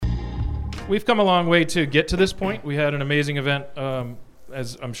we've come a long way to get to this point. We had an amazing event,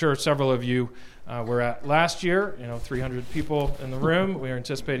 as I'm sure several of you were at last year. 300 people in the room. We are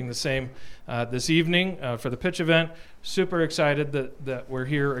anticipating the same this evening for the pitch event. Super excited that we're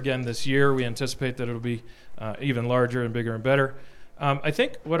here again this year. We anticipate that it'll be even larger and bigger and better. I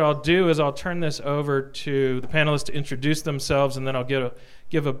think what I'll do is I'll turn this over to the panelists to introduce themselves, and then I'll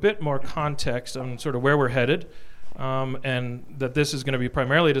give a bit more context on sort of where we're headed, and that this is going to be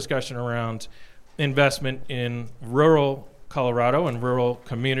primarily a discussion around investment in rural Colorado and rural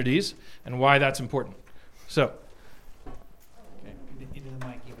communities and why that's important. So. Into the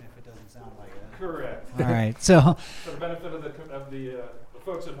mic, even if it doesn't sound like it. Correct. All right. So. For the benefit of the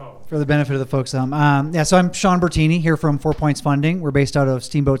folks at home. For the benefit of the folks at home. So I'm Sean Bertini here from 4 Points Funding. We're based out of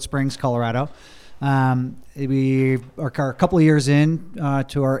Steamboat Springs, Colorado. We are a couple of years in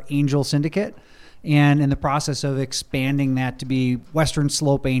to our Angel Syndicate, and in the process of expanding that to be Western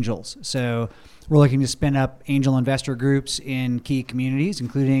Slope Angels. So we're looking to spin up angel investor groups in key communities,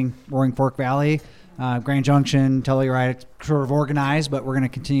 including Roaring Fork Valley, Grand Junction, Telluride. It's sort of organized, but we're going to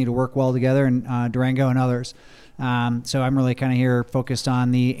continue to work well together in Durango and others. So I'm really kind of here focused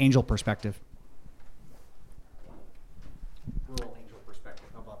on the angel perspective. Rural angel perspective.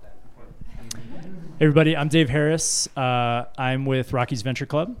 How about that? Hey everybody, I'm Dave Harris. I'm with Rockies Venture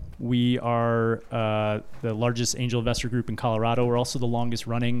Club. We are the largest angel investor group in Colorado. We're also the longest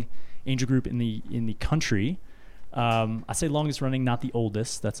running angel group in the country. I say longest running, not the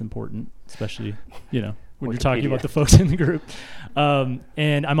oldest. That's important, especially when you're talking about the folks in the group.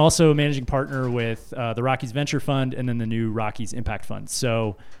 And I'm also a managing partner with the Rockies Venture Fund and then the new Rockies Impact Fund.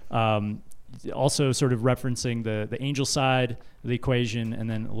 So also sort of referencing the angel side of the equation and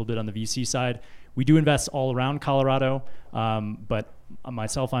then a little bit on the VC side. We do invest all around Colorado, but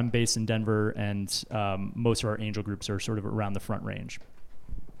myself, I'm based in Denver, and most of our angel groups are sort of around the Front Range.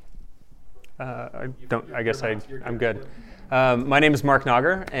 I'm good. My name is Mark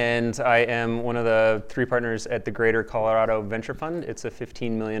Nagar, and I am one of the three partners at the Greater Colorado Venture Fund. It's a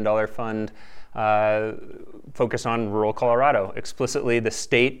 $15 million fund focused on rural Colorado. Explicitly, the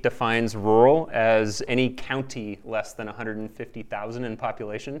state defines rural as any county less than 150,000 in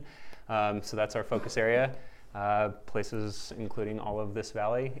population. So that's our focus area. Places including all of this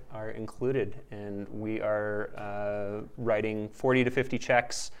valley are included, and we are writing 40 to 50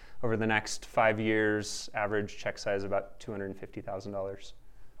 checks over the next 5 years, average check size about $250,000.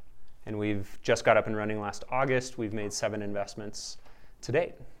 And we've just got up and running last August. We've made 7 investments to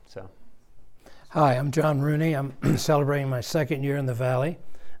date. So, hi, I'm John Rooney. I'm celebrating my 2nd year in the Valley.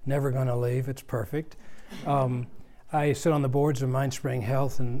 Never going to leave. It's perfect. I sit on the boards of Mindspring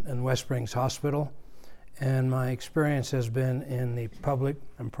Health and West Springs Hospital, and my experience has been in the public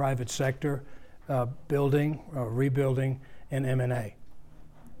and private sector, building, rebuilding, and M&A.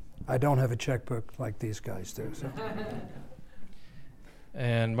 I don't have a checkbook like these guys do. So.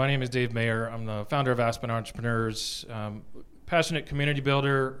 And my name is Dave Mayer. I'm the founder of Aspen Entrepreneurs, passionate community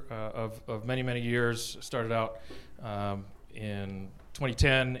builder of many, many years. Started out in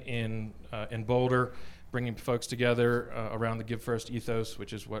 2010 in Boulder, bringing folks together around the Give First ethos,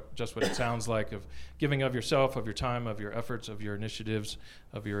 which is just what it sounds like, of giving of yourself, of your time, of your efforts, of your initiatives,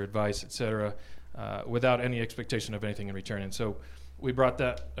 of your advice, et cetera, without any expectation of anything in return. And so we brought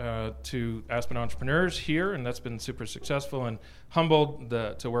that to Aspen Entrepreneurs here, and that's been super successful, and humbled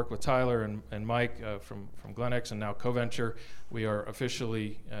to work with Tyler and Mike from Glenx and now CoVenture. We are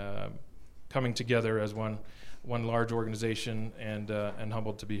officially coming together as one large organization, and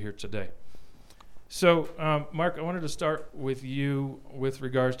humbled to be here today. So, Mark, I wanted to start with you with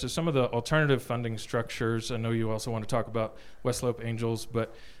regards to some of the alternative funding structures. I know you also want to talk about West Slope Angels,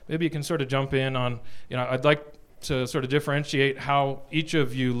 but maybe you can sort of jump in on, I'd like to sort of differentiate how each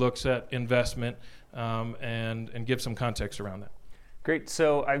of you looks at investment and give some context around that. Great.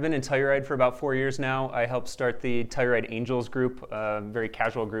 So I've been in Telluride for about 4 years now. I helped start the Telluride Angels group, a very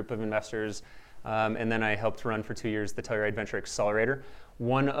casual group of investors. And then I helped run for 2 years the Telluride Venture Accelerator.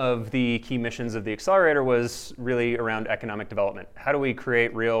 One of the key missions of the accelerator was really around economic development. How do we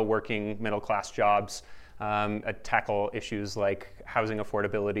create real working middle class jobs, tackle issues like housing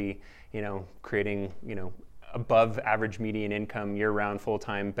affordability, creating, above average median income, year-round,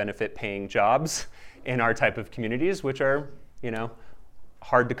 full-time, benefit-paying jobs in our type of communities, which are,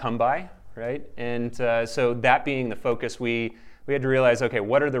 hard to come by, right? And so that being the focus, we had to realize, okay,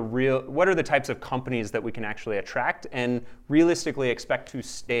 what are the types of companies that we can actually attract and realistically expect to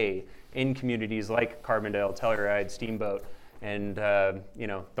stay in communities like Carbondale, Telluride, Steamboat, and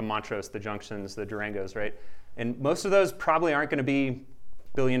the Montrose, the Junctions, the Durangos, right? And most of those probably aren't going to be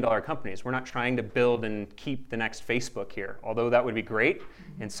billion-dollar companies. We're not trying to build and keep the next Facebook here, although that would be great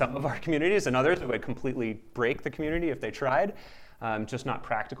in some of our communities, and others it would completely break the community if they tried. Just not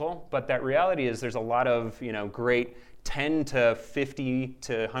practical. But that reality is there's a lot of great 10 to 50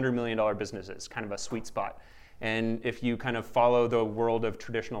 to $100 million businesses, kind of a sweet spot. And if you kind of follow the world of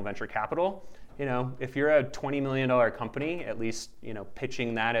traditional venture capital, if you're a $20 million company, at least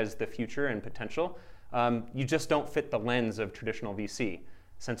pitching that as the future and potential, you just don't fit the lens of traditional VC.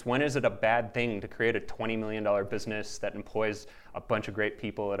 Since when is it a bad thing to create a $20 million business that employs a bunch of great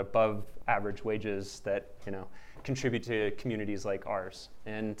people at above average wages that contribute to communities like ours?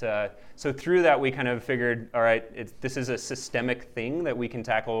 And so through that, we kind of figured, all right, this is a systemic thing that we can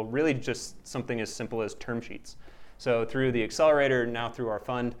tackle, really just something as simple as term sheets. So through the accelerator, now through our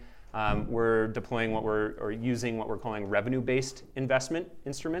fund, we're deploying using what we're calling revenue-based investment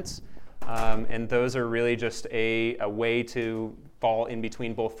instruments. And those are really just a way to fall in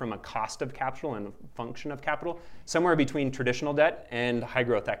between, both from a cost of capital and a function of capital, somewhere between traditional debt and high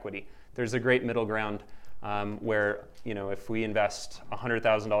growth equity. There's a great middle ground where if we invest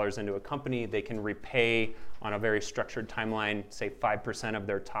 $100,000 into a company, they can repay on a very structured timeline, say 5% of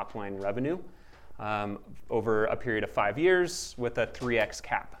their top line revenue over a period of 5 years with a 3x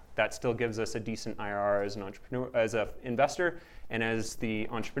cap. That still gives us a decent IRR as an entrepreneur, as an investor, and as the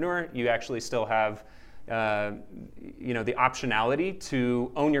entrepreneur, you actually still have the optionality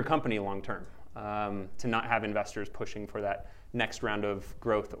to own your company long term, to not have investors pushing for that next round of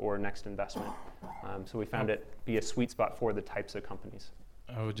growth or next investment. So we found it be a sweet spot for the types of companies.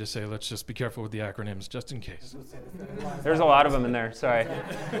 I would just say let's just be careful with the acronyms just in case. There's a lot of them in there. Sorry.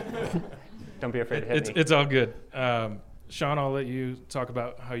 Don't be afraid to hit me. It's all good. Sean, I'll let you talk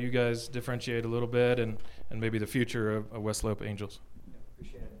about how you guys differentiate a little bit and maybe the future of West Slope Angels.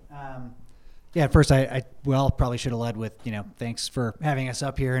 Appreciate it. Yeah, at first I probably should have led with, thanks for having us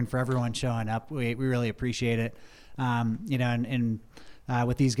up here and for everyone showing up. We really appreciate it. And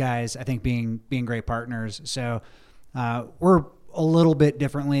with these guys, I think being great partners. So we're a little bit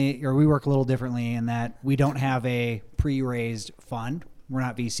differently, or we work a little differently in that we don't have a pre-raised fund. We're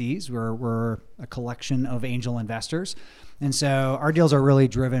not VCs. We're a collection of angel investors. And so our deals are really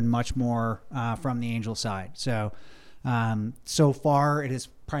driven much more from the angel side. So so far it has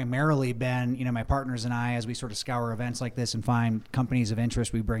primarily been, my partners and I, as we sort of scour events like this and find companies of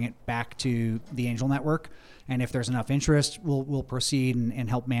interest, we bring it back to the angel network. And if there's enough interest, we'll proceed and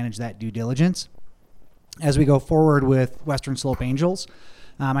help manage that due diligence. As we go forward with Western Slope Angels,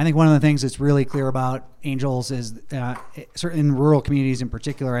 I think one of the things that's really clear about angels is, certainly in rural communities in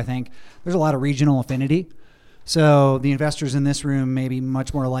particular, I think there's a lot of regional affinity. So the investors in this room may be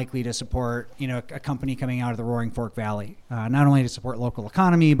much more likely to support, a company coming out of the Roaring Fork Valley, not only to support local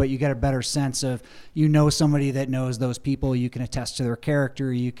economy, but you get a better sense of, somebody that knows those people. You can attest to their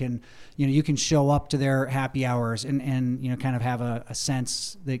character. You can show up to their happy hours and kind of have a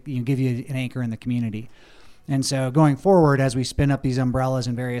sense that give you an anchor in the community. And so going forward, as we spin up these umbrellas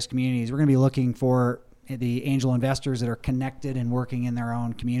in various communities, we're going to be looking for the angel investors that are connected and working in their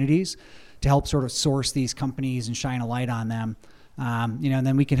own communities to help sort of source these companies and shine a light on them. And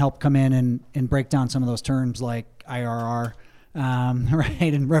then we can help come in and break down some of those terms like IRR,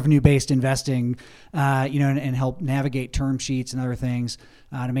 right, and revenue-based investing, and help navigate term sheets and other things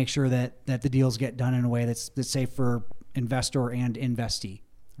to make sure that the deals get done in a way that's safe for investor and investee.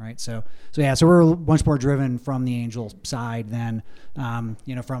 Right. So we're much more driven from the angel side than,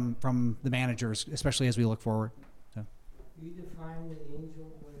 from the managers, especially as we look forward. So. You define the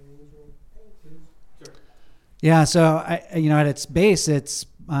angel, what an angel is? Sure. Yeah. So at its base, it's,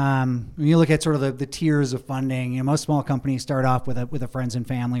 when you look at sort of the tiers of funding, most small companies start off with a friends and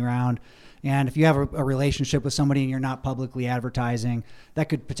family round. And if you have a relationship with somebody and you're not publicly advertising, that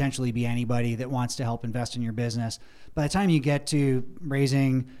could potentially be anybody that wants to help invest in your business. By the time you get to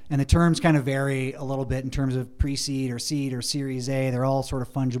raising, and the terms kind of vary a little bit in terms of pre-seed or seed or Series A, they're all sort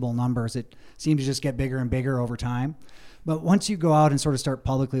of fungible numbers that seem to just get bigger and bigger over time. But once you go out and sort of start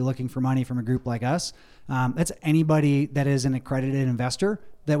publicly looking for money from a group like us, that's anybody that is an accredited investor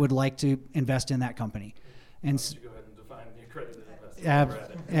that would like to invest in that company. And go ahead and define the accredited investor.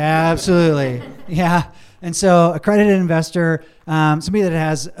 Absolutely. Yeah. And so accredited investor, somebody that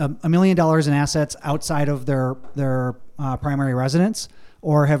has $1 million in assets outside of their primary residence,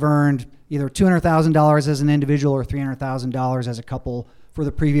 or have earned either $200,000 as an individual or $300,000 as a couple for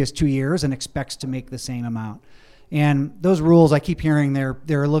the previous 2 years and expects to make the same amount. And those rules, I keep hearing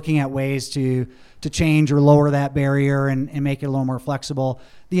they're looking at ways to change or lower that barrier and make it a little more flexible.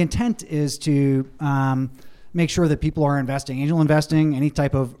 The intent is to make sure that people are investing. Angel investing, any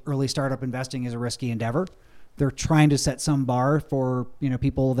type of early startup investing, is a risky endeavor, they're trying to set some bar for,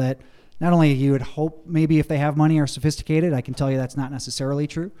 people that not only you would hope maybe if they have money are sophisticated. I can tell you that's not necessarily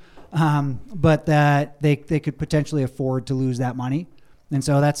true, but that they could potentially afford to lose that money. And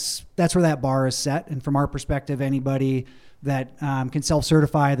so that's where that bar is set. And from our perspective, anybody that can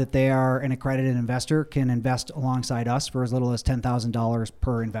self-certify that they are an accredited investor can invest alongside us for as little as $10,000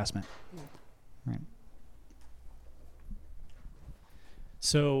 per investment. Right.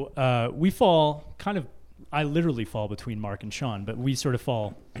 So we fall I literally fall between Mark and Sean, but we sort of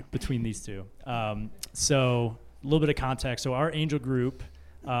fall between these two. So a little bit of context. So our angel group,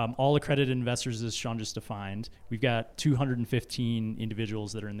 all accredited investors, as Sean just defined, we've got 215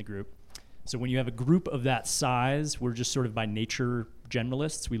 individuals that are in the group. So when you have a group of that size, we're just sort of by nature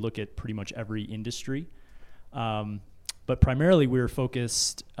generalists. We look at pretty much every industry. But primarily we're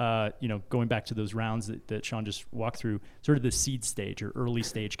focused, going back to those rounds that Sean just walked through, sort of the seed stage or early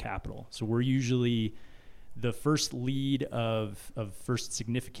stage capital. So we're usually the first lead of first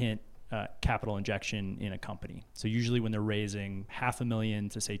significant capital injection in a company. So usually when they're raising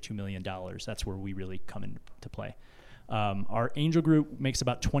 $500,000 to say $2 million, that's where we really come into play. Our angel group makes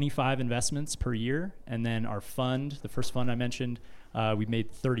about 25 investments per year. And then our fund, the first fund I mentioned, we've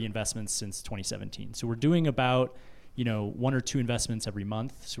made 30 investments since 2017. So we're doing about, 1 or 2 investments every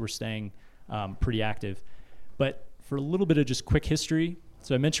month. So we're staying pretty active. But for a little bit of just quick history,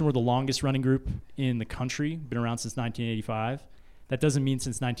 so I mentioned we're the longest running group in the country, been around since 1985. That doesn't mean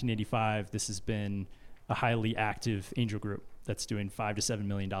since 1985 this has been a highly active angel group that's doing $5 to $7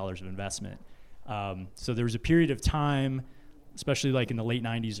 million of investment. So there was a period of time, especially like in the late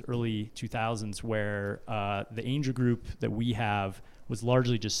 90s, early 2000s, where the angel group that we have was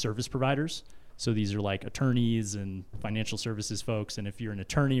largely just service providers. So these are like attorneys and financial services folks. And if you're an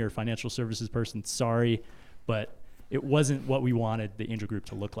attorney or financial services person, sorry, but it wasn't what we wanted the angel group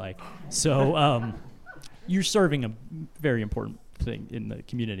to look like. So you're serving a very important thing in the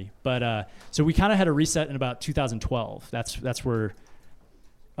community. But so we kind of had a reset in about 2012. That's where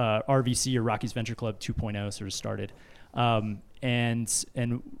RVC, or Rockies Venture Club 2.0, sort of started.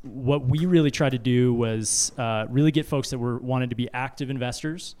 And what we really tried to do was really get folks that wanted to be active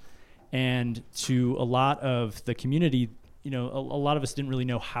investors. And to a lot of the community, a lot of us didn't really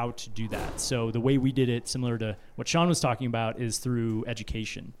know how to do that. So the way we did it, similar to what Sean was talking about, is through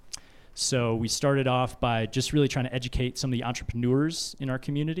education. So we started off by just really trying to educate some of the entrepreneurs in our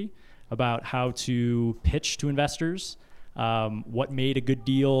community about how to pitch to investors, what made a good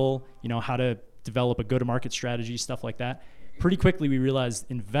deal, how to develop a go-to-market strategy, stuff like that. Pretty quickly, we realized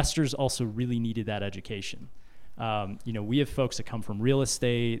investors also really needed that education. We have folks that come from real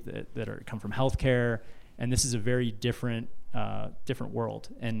estate, that come from healthcare, and this is a very different world.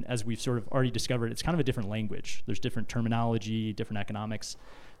 And as we've sort of already discovered, it's kind of a different language. There's different terminology, different economics.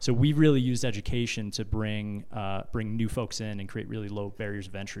 So we've really used education to bring new folks in and create really low barriers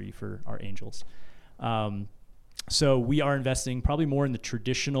of entry for our angels. So we are investing probably more in the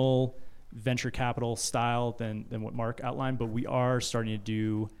traditional venture capital style than what Mark outlined, but we are starting to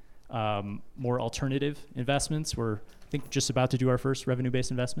do more alternative investments. We're, I think, just about to do our first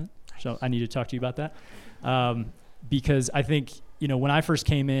revenue-based investment. So I need to talk to you about that. Because I think, when I first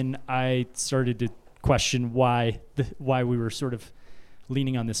came in, I started to question why we were sort of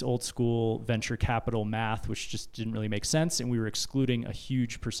leaning on this old school venture capital math, which just didn't really make sense. And we were excluding a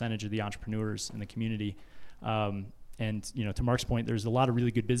huge percentage of the entrepreneurs in the community. And to Mark's point, there's a lot of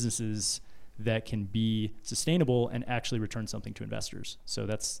really good businesses that can be sustainable and actually return something to investors. So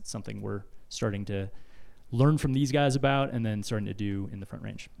that's something we're starting to learn from these guys about and then starting to do in the Front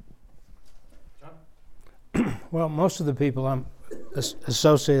Range. John? Well, most of the people I'm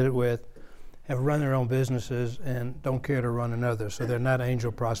associated with have run their own businesses and don't care to run another, so they're not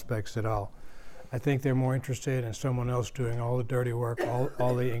angel prospects at all. I think they're more interested in someone else doing all the dirty work,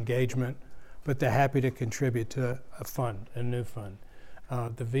 all the engagement, but they're happy to contribute to a fund, a new fund.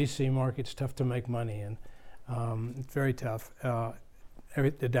 The VC market's tough to make money in. It's very tough.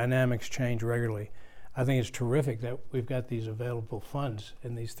 The dynamics change regularly. I think it's terrific that we've got these available funds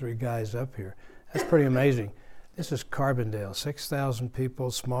and these 3 guys up here. That's pretty amazing. This is Carbondale, 6,000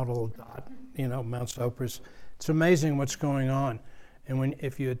 people, small little dot, Mount Sopris. It's amazing what's going on. And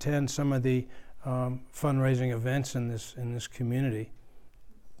if you attend some of the fundraising events in this community,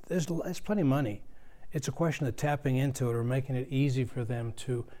 there's plenty of money. It's a question of tapping into it or making it easy for them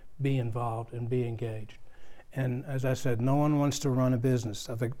to be involved and be engaged. And as I said, no one wants to run a business,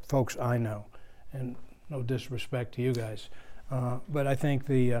 of the folks I know, and no disrespect to you guys. But I think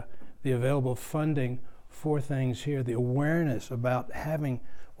the available funding for things here, the awareness about having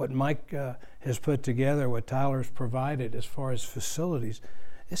what Mike has put together, what Tyler's provided as far as facilities,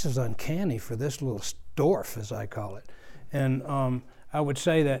 this is uncanny for this little dwarf, as I call it. And I would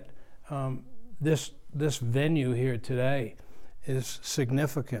say that this venue here today is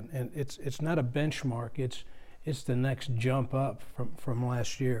significant, and it's not a benchmark. It's the next jump up from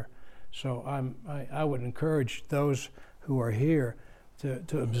last year. So I would encourage those who are here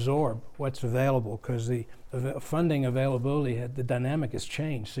to absorb what's available, because the funding availability, the dynamic has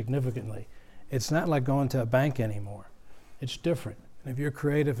changed significantly. It's not like going to a bank anymore. It's different. And if you're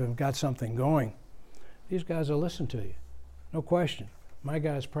creative and got something going, these guys will listen to you, no question. My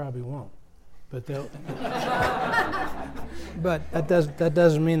guys probably won't, but they'll. But that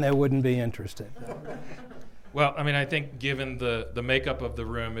doesn't mean they wouldn't be interested. Well, I mean, I think given the makeup of the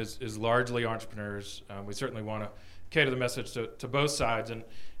room is largely entrepreneurs, we certainly want to cater the message to both sides. And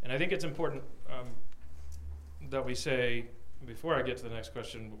I think it's important that we say, before I get to the next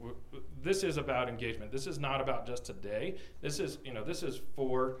question, this is about engagement. This is not about just today. This is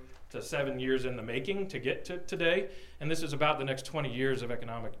 4 to 7 years in the making to get to today. And this is about the next 20 years of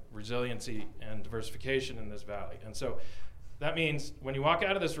economic resiliency and diversification in this valley. And so that means when you walk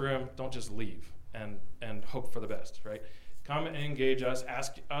out of this room, don't just leave and hope for the best, right? Come and engage us,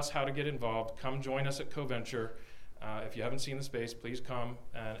 ask us how to get involved, come join us at CoVenture. If you haven't seen the space, please come,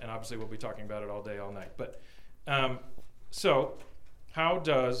 and obviously we'll be talking about it all day, all night. But so how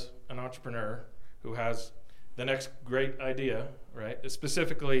does an entrepreneur who has the next great idea, right,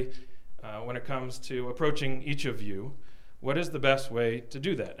 specifically when it comes to approaching each of you, what is the best way to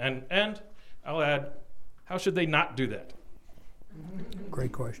do that? And I'll add, how should they not do that?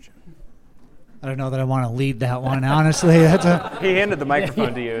 Great question. I don't know that I want to lead that one, honestly. He handed the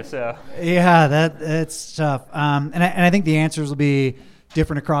microphone to you, so. Yeah, that's tough. And I think the answers will be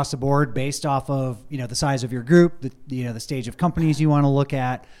different across the board based off of the size of your group, the stage of companies you want to look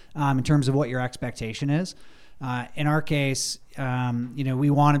at, in terms of what your expectation is. In our case, we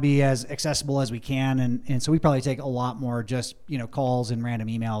want to be as accessible as we can, and so we probably take a lot more just calls and random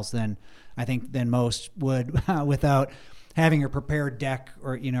emails than most would without having a prepared deck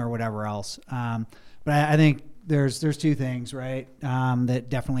or whatever else. But I think there's two things, right, that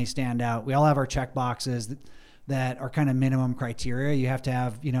definitely stand out. We all have our check boxes that are kind of minimum criteria. You have to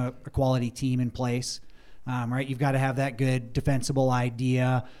have a quality team in place, right? You've got to have that good defensible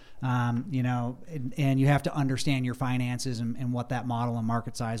idea, and you have to understand your finances and what that model and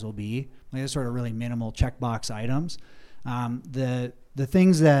market size will be. Like, those sort of really minimal checkbox items. The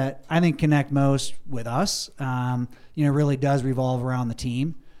things that I think connect most with us, really does revolve around the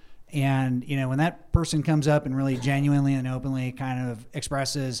team. And, when that person comes up and really genuinely and openly kind of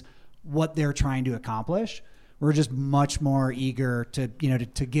expresses what they're trying to accomplish, we're just much more eager to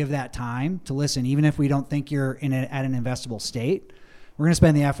give that time to listen, even if we don't think you're at an investable state. We're going to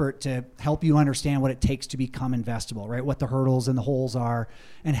spend the effort to help you understand what it takes to become investable, right? What the hurdles and the holes are,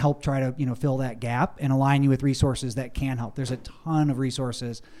 and help try to fill that gap and align you with resources that can help. There's a ton of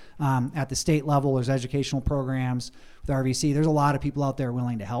resources at the state level. There's educational programs with RVC. There's a lot of people out there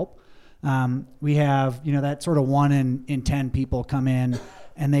willing to help. We have that sort of 1 in 10 people come in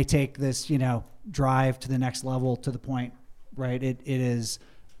and they take this drive to the next level to the point, right? It's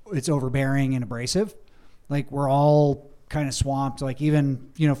overbearing and abrasive. Like, we're all kind of swamped, like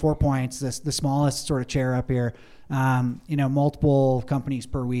even 4 Points, the smallest sort of chair up here, multiple companies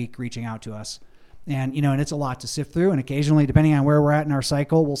per week reaching out to us, and and it's a lot to sift through. And occasionally, depending on where we're at in our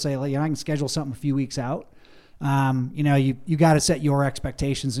cycle, we'll say, I can schedule something a few weeks out. You got to set your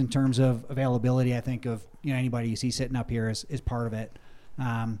expectations in terms of availability. I think of anybody you see sitting up here is part of it.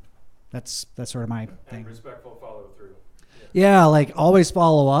 That's sort of my thing. And respectful follow through. Yeah, like always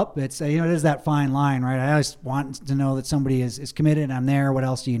follow up. It's it is that fine line, right? I always want to know that somebody is committed and I'm there. What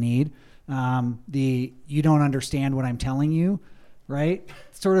else do you need? You don't understand what I'm telling you, right?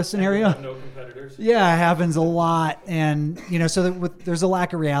 Sort of scenario. No competitors. Yeah, it happens a lot, and so there's a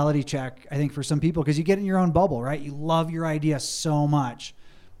lack of reality check, I think, for some people, because you get in your own bubble, right? You love your idea so much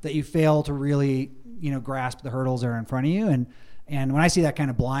that you fail to really grasp the hurdles that are in front of you, and when I see that kind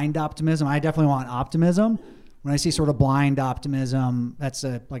of blind optimism, I definitely want optimism. When I see sort of blind optimism, that's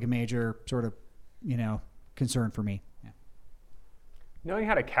a major sort of, concern for me. Yeah. Knowing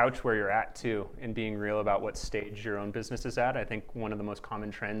how to couch where you're at too, and being real about what stage your own business is at. I think one of the most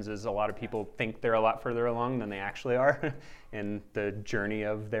common trends is a lot of people think they're a lot further along than they actually are in the journey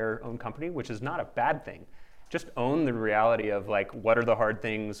of their own company, which is not a bad thing. Just own the reality of what are the hard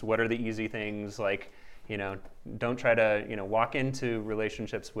things, what are the easy things, don't try to, walk into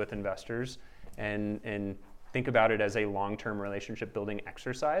relationships with investors and think about it as a long-term relationship building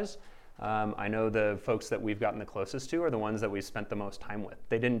exercise. I know the folks that we've gotten the closest to are the ones that we've spent the most time with.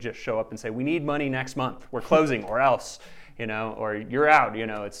 They didn't just show up and say, we need money next month, we're closing or else. or you're out.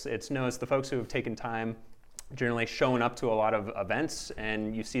 It's the folks who have taken time, generally showing up to a lot of events,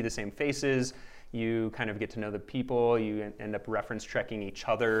 and you see the same faces. You kind of get to know the people. You end up reference checking each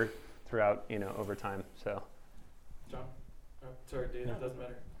other throughout, over time. So, John, sorry, Dave, it doesn't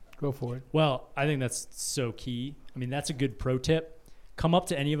matter. Go for it. Well, I think that's so key. I mean, that's a good pro tip. Come up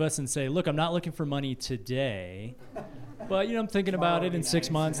to any of us and say, look, I'm not looking for money today, but I'm thinking about it in 6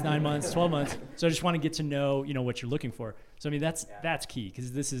 months, 9 months, 12 months. So I just want to get to know, what you're looking for. So I mean, that's key,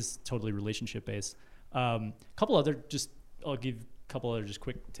 because this is totally relationship based. I'll give a couple other just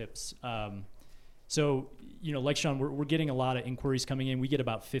quick tips. So, like Sean, we're getting a lot of inquiries coming in. We get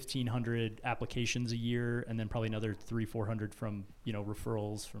about 1,500 applications a year, and then probably another 300-400 from,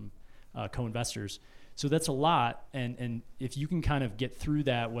 referrals from co-investors. So that's a lot. And if you can kind of get through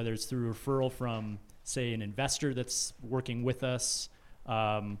that, whether it's through referral from, say, an investor that's working with us,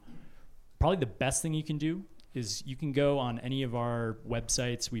 probably the best thing you can do is you can go on any of our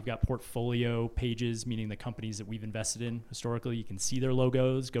websites. We've got portfolio pages, meaning the companies that we've invested in historically. You can see their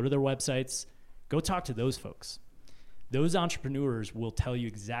logos, go to their websites. Go talk to those folks. Those entrepreneurs will tell you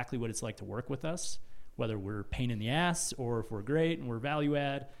exactly what it's like to work with us, whether we're a pain in the ass or if we're great and we're value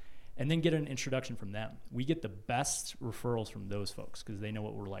add, and then get an introduction from them. We get the best referrals from those folks because they know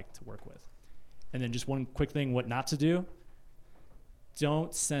what we're like to work with. And then just one quick thing, what not to do.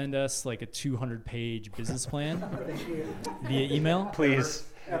 Don't send us like a 200-page business plan via email. Please.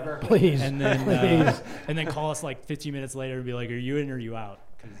 Please. And then call us like 15 minutes later and be like, are you in or are you out?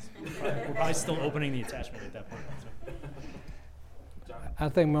 Because we're probably still opening the attachment at that point. So. I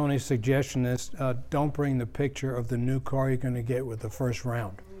think Moni's suggestion is don't bring the picture of the new car you're going to get with the first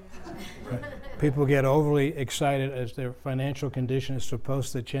round. Right. People get overly excited as their financial condition is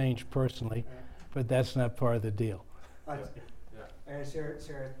supposed to change personally, but that's not part of the deal. I'm going to share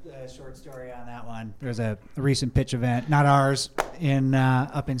a short story on that one. There was a recent pitch event, not ours,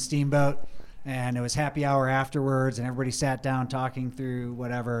 up in Steamboat, and it was happy hour afterwards, and everybody sat down talking through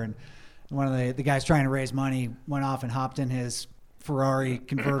whatever, and one of the guys trying to raise money went off and hopped in his Ferrari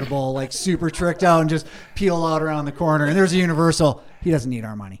convertible, like super tricked out, and just peeled out around the corner, and there's a Universal. He doesn't need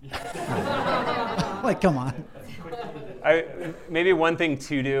our money. Like, come on. Maybe one thing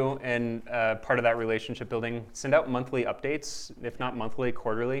to do, and part of that relationship building, send out monthly updates, if not monthly,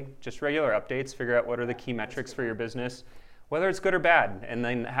 quarterly, just regular updates. Figure out what are the key metrics for your business, whether it's good or bad, and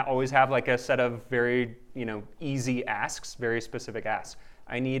then always have like a set of very easy asks, very specific asks.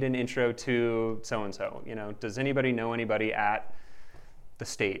 I need an intro to so-and-so. Does anybody know anybody at the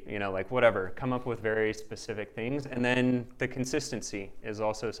state? Like whatever. Come up with very specific things, and then the consistency is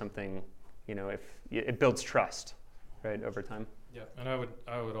also something. If it builds trust. Right, over time. Yeah, and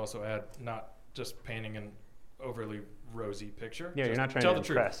I would also add, not just painting an overly rosy picture. Yeah, just you're not trying tell to the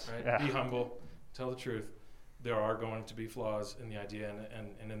impress. truth, right? Yeah. Be humble, tell the truth. There are going to be flaws in the idea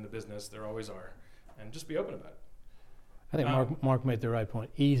and in the business. There always are, and just be open about it. I think Mark made the right point.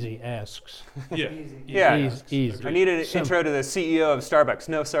 Easy asks. Yeah, Easy. I need an intro to the CEO of Starbucks.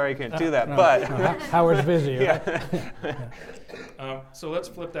 No, sorry, I can't do that. But Howard's busy. Right? So let's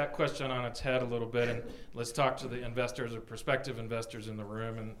flip that question on its head a little bit, and let's talk to the investors or prospective investors in the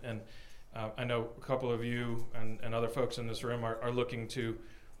room. And I know a couple of you and other folks in this room are looking to,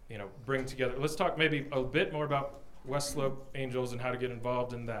 bring together. Let's talk maybe a bit more about West Slope Angels and how to get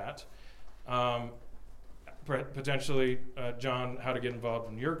involved in that. Potentially, John, how to get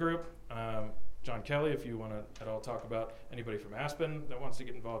involved in your group. John Kelly, if you want to at all talk about anybody from Aspen that wants to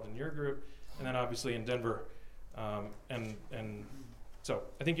get involved in your group, and then obviously in Denver. And so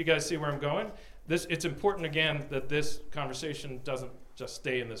I think you guys see where I'm going. It's important again that this conversation doesn't just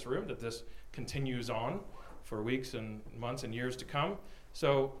stay in this room, that this continues on for weeks and months and years to come.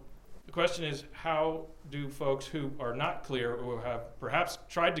 So the question is, how do folks who are not clear or have perhaps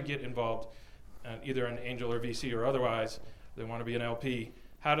tried to get involved, either an angel or VC or otherwise, they want to be an LP,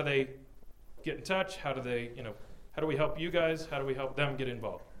 how do they get in touch? How do they, how do we help you guys? How do we help them get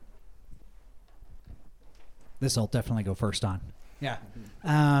involved? This will definitely go first on. Yeah.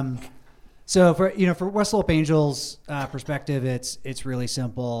 So for West Slope Angels perspective, it's really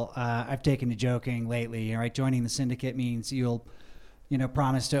simple. I've taken to joking lately. Right, joining the syndicate means you'll,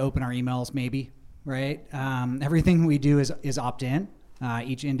 promise to open our emails, maybe. Right. Everything we do is opt-in,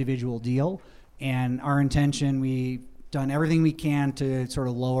 each individual deal, and our intention, we've done everything we can to sort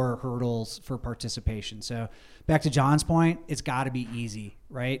of lower hurdles for participation. So back to John's point, it's got to be easy,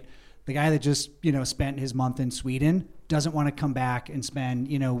 right? The guy that just, spent his month in Sweden doesn't want to come back and spend,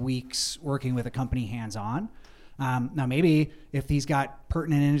 weeks working with a company hands-on. Now, maybe if he's got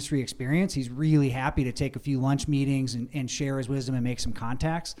pertinent industry experience, he's really happy to take a few lunch meetings and share his wisdom and make some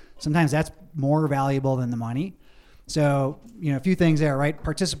contacts. Sometimes that's more valuable than the money. So, a few things there, right?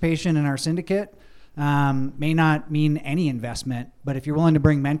 Participation in our syndicate may not mean any investment, but if you're willing to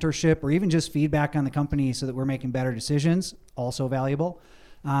bring mentorship or even just feedback on the company so that we're making better decisions, also valuable.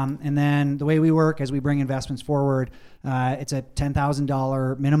 And then the way we work as we bring investments forward, it's a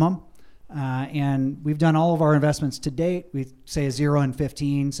 $10,000 minimum. And we've done all of our investments to date. We say 0 and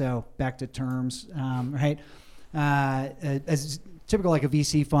 15, so back to terms, right? As typical, like a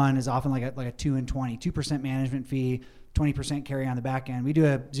VC fund is often like a 2 and 20, 2% management fee, 20% carry on the back end. We do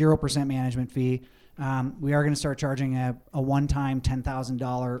a 0% management fee. We are going to start charging a one-time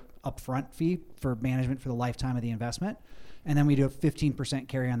 $10,000 upfront fee for management for the lifetime of the investment. And then we do a 15%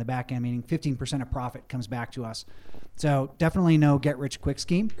 carry on the back end, meaning 15% of profit comes back to us. So definitely no get-rich-quick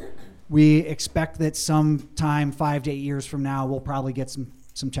scheme. We expect that sometime 5 to 8 years from now, we'll probably get some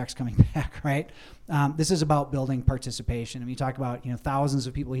checks coming back, right? This is about building participation. I mean, you talk about, thousands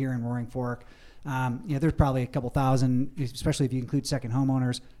of people here in Roaring Fork. There's probably a couple thousand, especially if you include second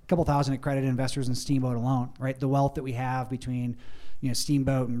homeowners, a couple thousand accredited investors in Steamboat alone, right? The wealth that we have between,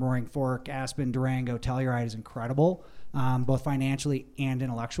 Steamboat and Roaring Fork, Aspen, Durango, Telluride is incredible, both financially and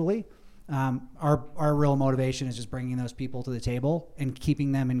intellectually. Our real motivation is just bringing those people to the table and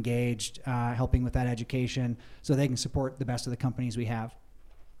keeping them engaged, helping with that education so they can support the best of the companies we have.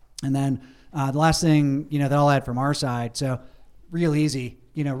 And then the last thing, that I'll add from our side, so real easy,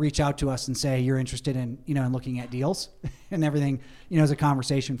 reach out to us and say you're interested in, in looking at deals and everything, is a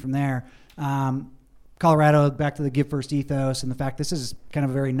conversation from there. Colorado, back to the Give First ethos and the fact this is kind of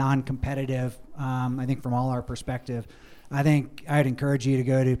a very non-competitive, I think from all our perspective. I think I'd encourage you to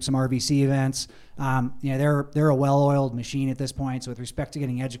go to some RVC events. They're a well-oiled machine at this point. So with respect to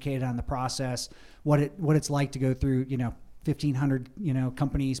getting educated on the process, what it's like to go through, 1,500,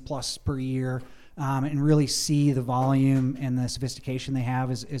 companies plus per year, and really see the volume and the sophistication they have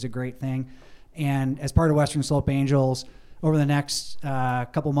is a great thing. And as part of Western Slope Angels, over the next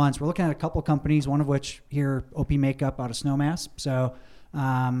couple months, we're looking at a couple companies, one of which here, OP Makeup out of Snowmass. So,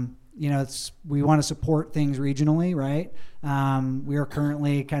 we want to support things regionally, right? We are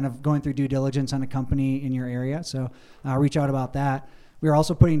currently kind of going through due diligence on a company in your area. So reach out about that. We are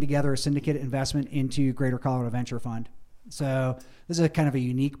also putting together a syndicate investment into Greater Colorado Venture Fund. So this is a kind of a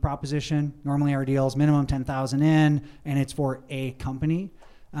unique proposition. Normally our deals minimum 10,000 in, and it's for a company.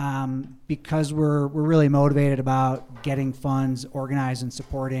 Because we're really motivated about getting funds organized and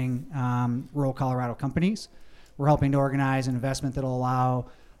supporting rural Colorado companies. We're helping to organize an investment that will allow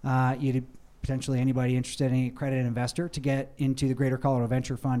you to potentially anybody interested in any accredited investor to get into the Greater Colorado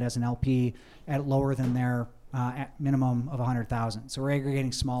Venture Fund as an LP at lower than their at minimum of 100,000. So we're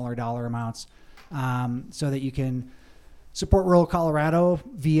aggregating smaller dollar amounts so that you can support rural Colorado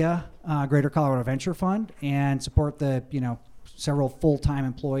via Greater Colorado Venture Fund and support the several full-time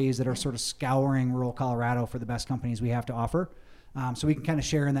employees that are sort of scouring rural Colorado for the best companies we have to offer. So we can kind of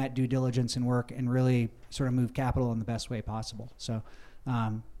share in that due diligence and work and really sort of move capital in the best way possible. So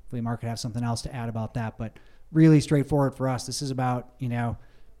hopefully Mark could have something else to add about that, but really straightforward for us. This is about,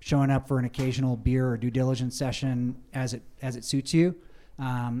 showing up for an occasional beer or due diligence session as it suits you.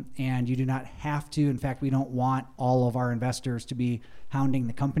 And you do not have to. In fact, we don't want all of our investors to be hounding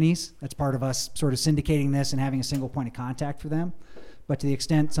the companies. That's part of us sort of syndicating this and having a single point of contact for them. But to the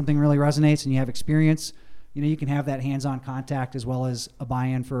extent something really resonates and you have experience, you can have that hands-on contact as well as a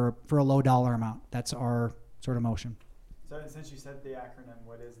buy-in for a low dollar amount. That's our sort of motion. So since you said the acronym,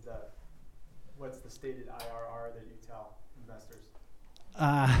 what's the stated IRR that you tell investors? You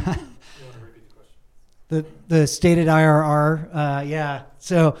want to repeat the question? The stated IRR, yeah.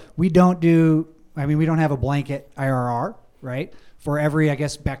 So we don't have a blanket IRR, right? For every, I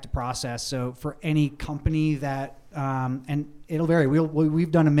guess, back to process. So for any company that, and it'll vary.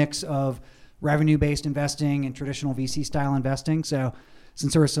 We've done a mix of revenue-based investing and traditional VC-style investing. So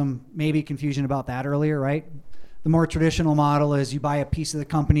since there was some maybe confusion about that earlier, right? The more traditional model is you buy a piece of the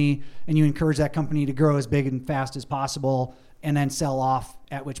company and you encourage that company to grow as big and fast as possible and then sell off,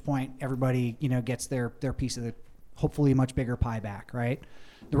 at which point everybody, gets their piece of the hopefully much bigger pie back, right?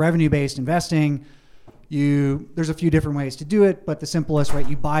 The revenue-based investing, there's a few different ways to do it, but the simplest, right?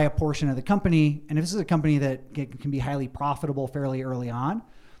 You buy a portion of the company, and if this is a company that can be highly profitable fairly early on,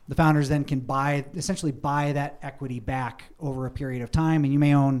 the founders then can essentially buy that equity back over a period of time, and you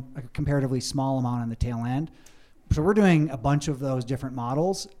may own a comparatively small amount on the tail end. So we're doing a bunch of those different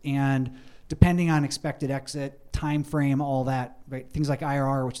models, and depending on expected exit, time frame, all that, right? Things like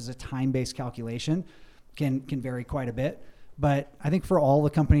IRR, which is a time-based calculation, can vary quite a bit. But I think for all the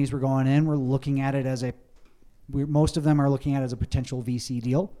companies we're going in, we're looking at it most of them are looking at it as a potential VC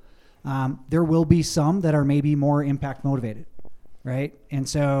deal. There will be some that are maybe more impact motivated, right? And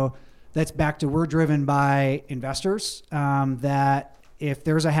so that's back to we're driven by investors, that if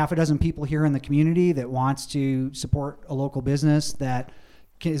there's a half a dozen people here in the community that wants to support a local business that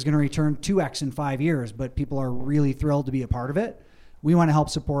is going to return 2x in 5 years, but people are really thrilled to be a part of it, we want to help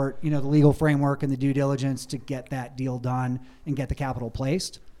support, the legal framework and the due diligence to get that deal done and get the capital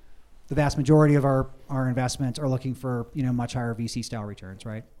placed. The vast majority of our investments are looking for, much higher VC style returns,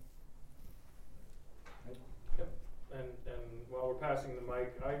 right? Yep. And while we're passing the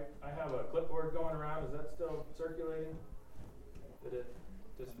mic, I have a clipboard going around. Is that still circulating? Did it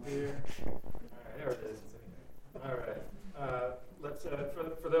disappear? All right, there it is. All right. Let's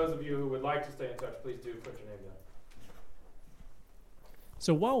for those of you who would like to stay in touch, please do put your name down.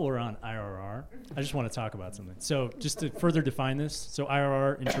 So while we're on IRR, I just want to talk about something. So just to further define this, so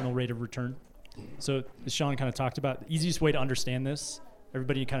IRR, internal rate of return. So as Sean kind of talked about, the easiest way to understand this,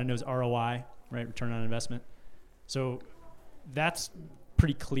 everybody kind of knows ROI, right? Return on investment. So that's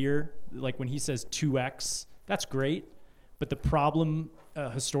pretty clear. Like when he says 2x, that's great. But the problem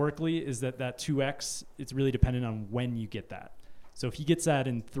historically is that 2x, it's really dependent on when you get that. So if he gets that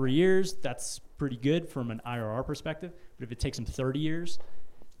in 3 years, that's pretty good from an IRR perspective. But if it takes him 30 years,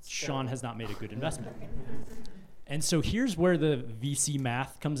 Sean has not made a good investment. And so here's where the VC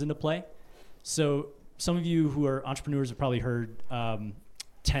math comes into play. So some of you who are entrepreneurs have probably heard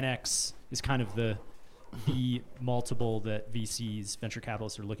 10x is kind of the multiple that VCs, venture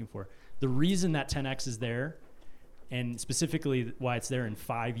capitalists, are looking for. The reason that 10x is there, and specifically why it's there in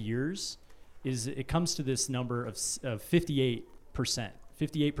 5 years, is it comes to this number of 58%.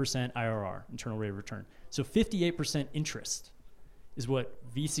 58% IRR, internal rate of return. So 58% interest is what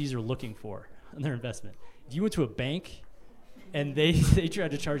VCs are looking for on their investment. If you went to a bank and they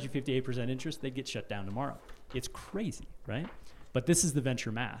tried to charge you 58% interest, they'd get shut down tomorrow. It's crazy, right? But this is the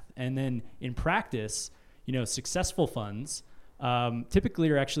venture math. And then in practice, successful funds typically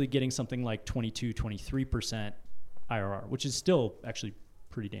are actually getting something like 22, 23% IRR, which is still actually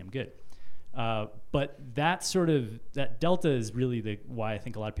pretty damn good. But that delta is really why I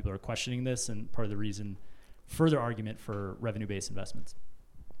think a lot of people are questioning this, and part of the reason, further argument for revenue-based investments.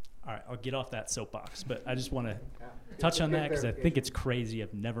 All right, I'll get off that soapbox, but I just want to touch on that because I think it's crazy.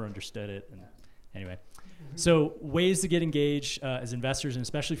 I've never understood it. And anyway, so ways to get engaged as investors, and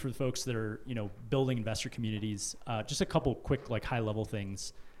especially for the folks that are building investor communities. Just a couple quick high-level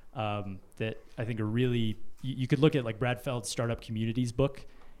things that I think are really you could look at like Brad Feld's Startup Communities book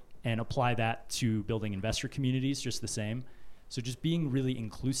and apply that to building investor communities just the same. So just being really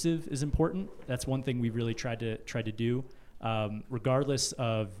inclusive is important. That's one thing we've really tried to do. Regardless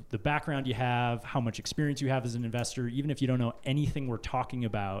of the background you have, how much experience you have as an investor, even if you don't know anything we're talking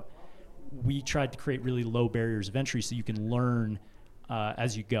about, we tried to create really low barriers of entry so you can learn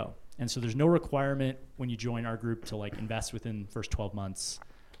as you go. And so there's no requirement when you join our group to invest within the first 12 months.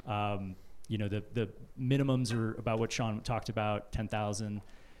 The minimums are about what Sean talked about, 10,000.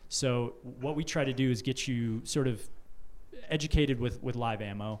 So what we try to do is get you sort of educated with live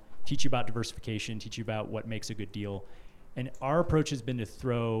ammo, teach you about diversification, teach you about what makes a good deal. And our approach has been to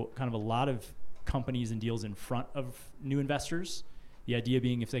throw kind of a lot of companies and deals in front of new investors. The idea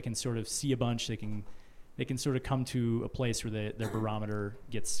being if they can sort of see a bunch, they can sort of come to a place where their barometer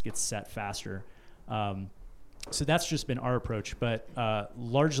gets set faster. So that's just been our approach. But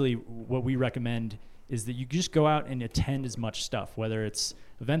largely what we recommend is that you just go out and attend as much stuff, whether it's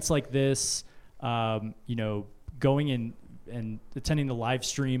events like this, going in and attending the live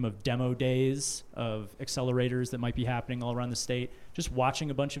stream of demo days of accelerators that might be happening all around the state, just watching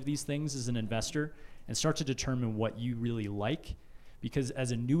a bunch of these things as an investor and start to determine what you really like. Because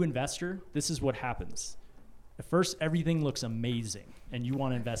as a new investor, this is what happens. At first, everything looks amazing and you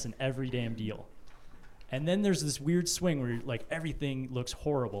want to invest in every damn deal. And then there's this weird swing where everything looks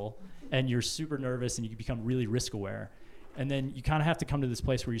horrible and you're super nervous and you become really risk aware. And then you kind of have to come to this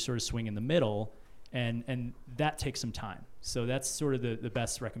place where you sort of swing in the middle, and that takes some time. So that's sort of the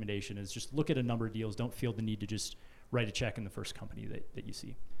best recommendation is just look at a number of deals. Don't feel the need to just write a check in the first company that you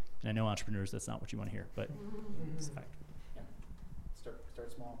see. And I know entrepreneurs, that's not what you want to hear, but it's a fact. Yeah.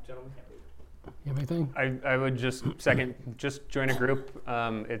 Start small. Gentlemen? You have anything? I would just second, just join a group.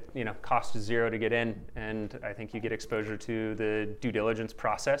 It cost is $0 to get in, and I think you get exposure to the due diligence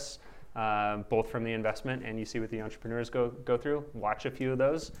process, both from the investment and you see what the entrepreneurs go through. Watch a few of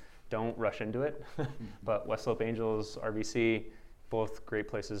those. Don't rush into it. But West Slope Angels, RVC, both great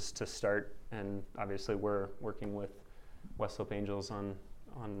places to start. And obviously we're working with West Slope Angels on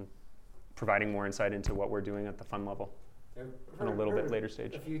providing more insight into what we're doing at the fund level. On a little bit later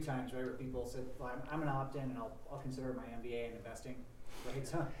stage. A few times, right, where people said, well, I'm going to opt in and I'll consider my MBA in investing, right?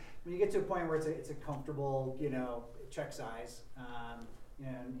 So when you get to a point where it's a comfortable, check size,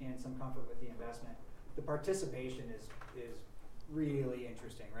 and some comfort with the investment. The participation is really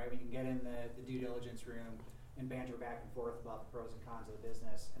interesting, right? We can get in the due diligence room and banter back and forth about the pros and cons of the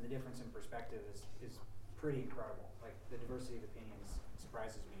business, and the difference in perspective is pretty incredible. Like, the diversity of opinions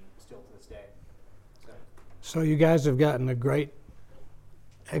surprises me still to this day. So you guys have gotten a great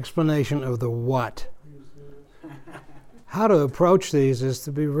explanation of the what. How to approach these is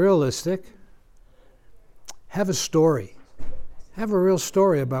to be realistic. Have a story. Have a real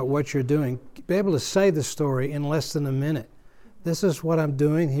story about what you're doing. Be able to say the story in less than a minute. This is what I'm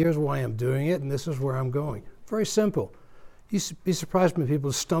doing, here's why I'm doing it, and this is where I'm going. Very simple. You'd be surprised when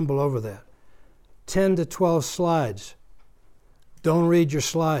people stumble over that. 10 to 12 slides. Don't read your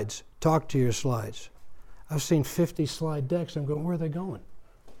slides. Talk to your slides. I've seen 50 slide decks. I'm going, where are they going?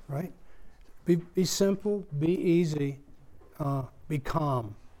 Right? Be simple, be easy, be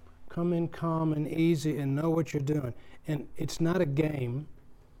calm. Come in calm and easy and know what you're doing. And it's not a game.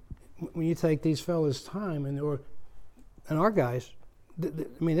 When you take these fellas' time and our guys,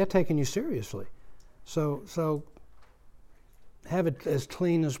 they're taking you seriously. So have it as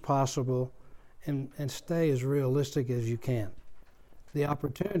clean as possible and stay as realistic as you can. The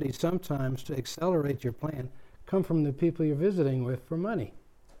opportunities sometimes to accelerate your plan come from the people you're visiting with for money,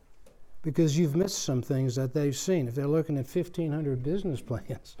 because you've missed some things that they've seen. If they're looking at 1,500 business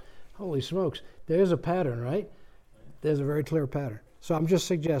plans, holy smokes, there's a pattern, right? There's a very clear pattern. So I'm just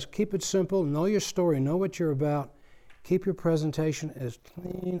suggesting, keep it simple, know your story, know what you're about, keep your presentation as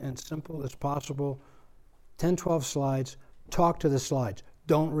clean and simple as possible. 10, 12 slides, talk to the slides.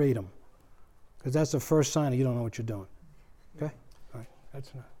 Don't read them, because that's the first sign that you don't know what you're doing. Okay? All right,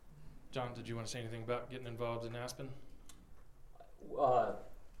 that's enough. John, did you want to say anything about getting involved in Aspen?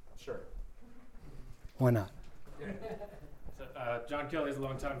 Sure. Why not? So, John Kelly is a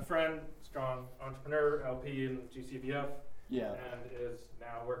longtime friend, strong entrepreneur, LP in GCVF, Yeah. and is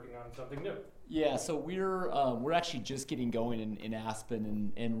now working on something new. Yeah, so we're actually just getting going in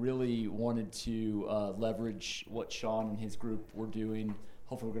Aspen and really wanted to leverage what Sean and his group were doing.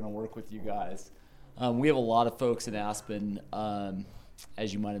 Hopefully we're going to work with you guys. We have a lot of folks in Aspen,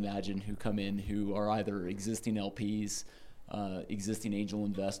 as you might imagine, who come in who are either existing LPs, existing angel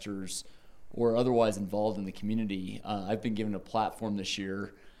investors, or otherwise involved in the community. I've been given a platform this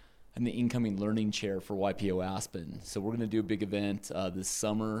year. I'm the incoming learning chair for YPO Aspen. So we're going to do a big event this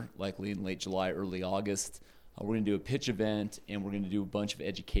summer, likely in late July, early August. We're going to do a pitch event, and we're going to do a bunch of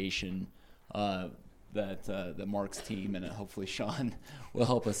education that Mark's team and hopefully Sean will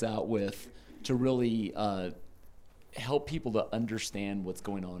help us out with to really help people to understand what's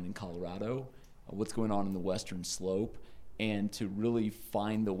going on in Colorado, what's going on in the Western Slope, and to really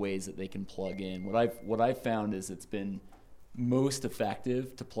find the ways that they can plug in. What I've found is it's been most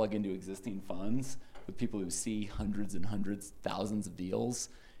effective to plug into existing funds with people who see hundreds and hundreds, thousands of deals,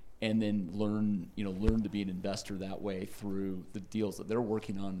 and then learn to be an investor that way through the deals that they're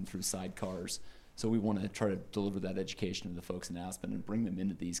working on and through sidecars. So we want to try to deliver that education to the folks in Aspen and bring them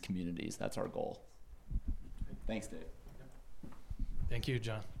into these communities. That's our goal. Thanks, Dave. Thank you,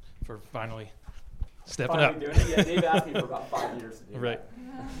 John, for finally stepping up. Doing it. Yeah, Dave asked me for about 5 years to do Right.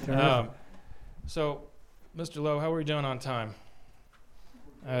 So, Mr. Lowe, how are we doing on time?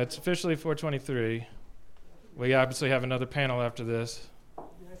 It's officially 4:23. We obviously have another panel after this.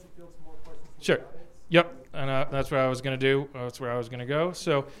 Sure. Yep. And that's what I was going to do. That's where I was going to go.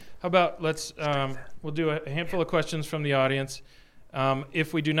 So how about we'll do a handful of questions from the audience.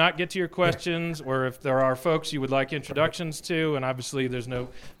 If we do not get to your questions, or if there are folks you would like introductions to, and obviously there's no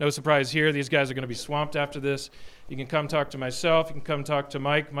surprise here, these guys are going to be swamped after this, you can come talk to myself. You can come talk to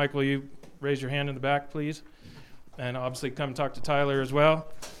Mike. Mike, will you raise your hand in the back, please? And obviously come talk to Tyler as well.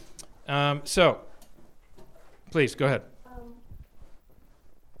 So please, go ahead.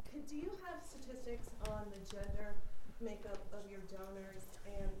 Do you have statistics on the gender makeup of your donors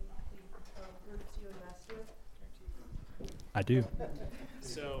and the groups you invest with? I do.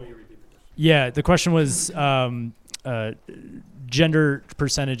 So, yeah, the question was gender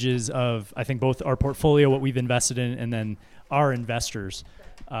percentages of, I think, both our portfolio, what we've invested in, and then our investors.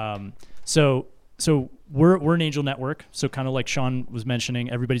 So we're an angel network. So kind of like Sean was mentioning,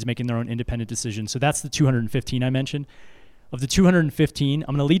 everybody's making their own independent decision. So that's the 215 I mentioned. Of the 215, I'm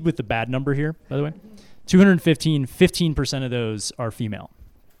going to lead with the bad number here, by the way. 215, 15% of those are female.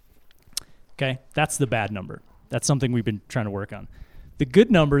 Okay, that's the bad number. That's something we've been trying to work on. The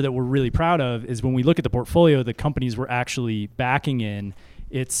good number that we're really proud of is when we look at the portfolio, the companies we're actually backing in,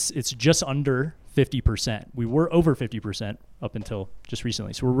 it's just under 50%. We were over 50% up until just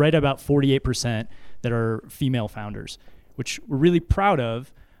recently. So we're right about 48% that are female founders, which we're really proud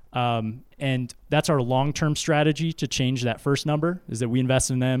of. And that's our long-term strategy to change that first number, is that we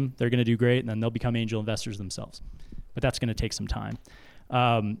invest in them, they're going to do great, and then they'll become angel investors themselves. But that's going to take some time.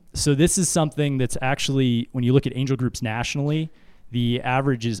 So this is something that's actually, when you look at angel groups nationally, the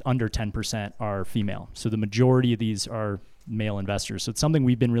average is under 10% are female. So the majority of these are male investors. So it's something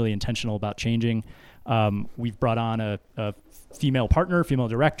we've been really intentional about changing. We've brought on a female partner, female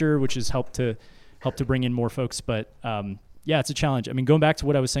director, which has helped to bring in more folks. But yeah, it's a challenge. I mean, going back to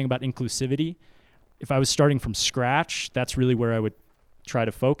what I was saying about inclusivity, if I was starting from scratch, that's really where I would try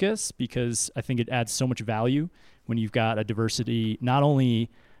to focus, because I think it adds so much value when you've got a diversity, not only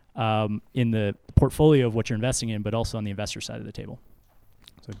in the portfolio of what you're investing in, but also on the investor side of the table.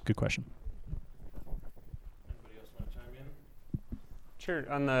 So good question. Anybody else want to chime in?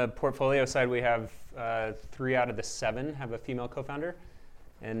 Sure. On the portfolio side, we have 3 out of the 7 have a female co-founder.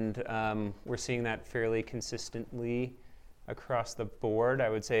 And we're seeing that fairly consistently across the board. I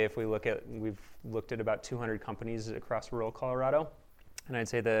would say we've looked at about 200 companies across rural Colorado. And I'd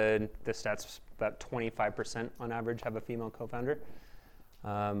say the stats, about 25% on average have a female co-founder.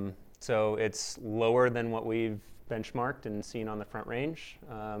 So it's lower than what we've benchmarked and seen on the Front Range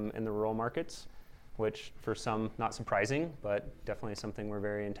in the rural markets, which for some, not surprising, but definitely something we're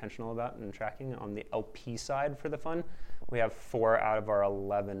very intentional about and tracking. On the LP side for the fund, we have 4 out of our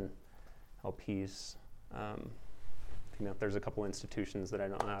 11 LPs. There's a couple institutions that I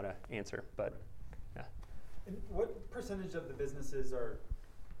don't know how to answer, but yeah. And what percentage of the businesses are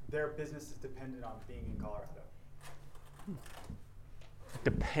their business is dependent on being in Colorado?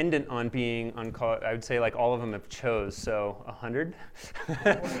 Dependent on being on Colorado, I would say like all of them have chose, so 100.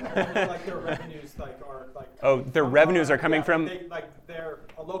 Like their revenues are like. Oh, their revenues are coming from. They're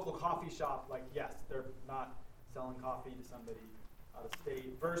a local coffee shop. Like yes, they're not selling coffee to somebody out of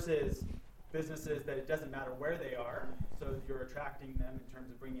state versus businesses that it doesn't matter where they are. So you're attracting them in terms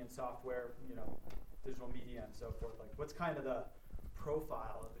of bringing in software, digital media and so forth. Like what's kind of the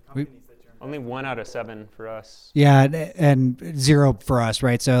profile of the companies that you're investing in? Only 1 out of 7 for us. Yeah, and 0 for us,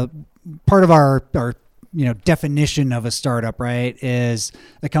 right? So part of our definition of a startup, right, is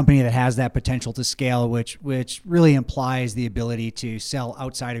a company that has that potential to scale, which really implies the ability to sell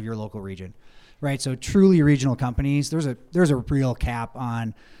outside of your local region, right? So truly regional companies, there's a real cap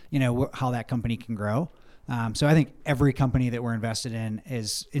on how that company can grow. So I think every company that we're invested in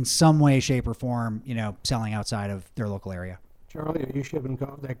is in some way, shape, or form, selling outside of their local area. Charlie, are you shipping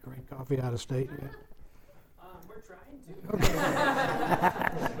that great coffee out of state yet? We're trying to.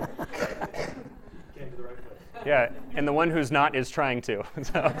 Came to the right place. Yeah, and the one who's not is trying to.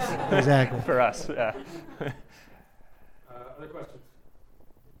 So Exactly. For us, yeah. Other questions?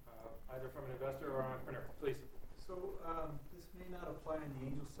 Either from an investor or an entrepreneur, please. So this may not apply on the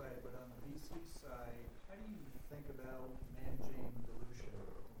angel side, but on the VC side, how do you think about managing dilution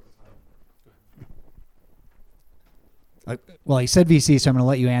over time? Well, he said VC, so I'm going to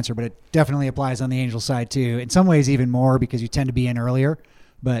let you answer, but it definitely applies on the angel side too. In some ways, even more because you tend to be in earlier.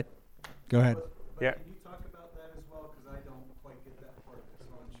 But go ahead. But Yeah. Can you talk about that as well? Because I don't quite get that part of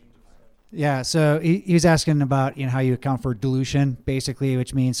it on the angel side. Yeah, so he was asking about how you account for dilution, basically,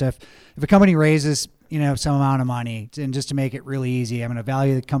 which means if a company raises some amount of money, and just to make it really easy, I'm going to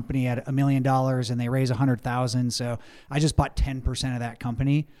value the company at $1 million, and they raise $100,000, so I just bought 10% of that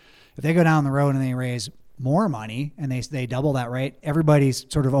company. If they go down the road and they raise more money and they double that, right? Everybody's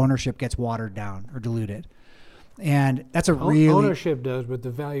sort of ownership gets watered down or diluted. And that's a really... Ownership does, but the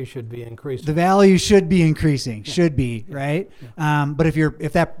value should be increasing. The value should be increasing, should be, right? Yeah. But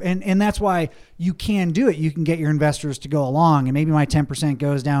and that's why you can do it. You can get your investors to go along, and maybe my 10%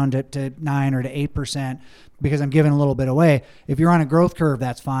 goes down to 9 or to 8% because I'm giving a little bit away. If you're on a growth curve,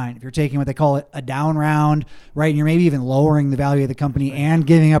 that's fine. If you're taking what they call a down round, right, and you're maybe even lowering the value of the company and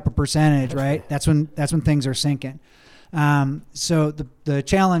giving up a percentage, right? That's when things are sinking. So the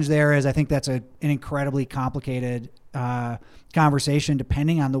challenge there is I think that's an incredibly complicated conversation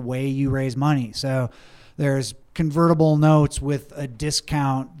depending on the way you raise money. So there's convertible notes with a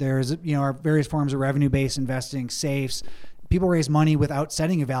discount. There's our various forms of revenue-based investing, safes. People raise money without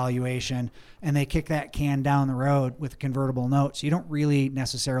setting a valuation, and they kick that can down the road with convertible notes. You don't really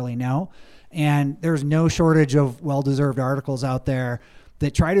necessarily know. And there's no shortage of well-deserved articles out there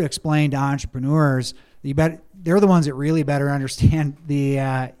that try to explain to entrepreneurs they're the ones that really better understand the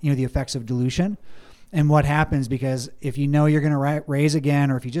the effects of dilution and what happens, because if you're going to raise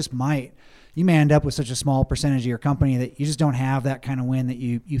again, or if you just might, you may end up with such a small percentage of your company that you just don't have that kind of win that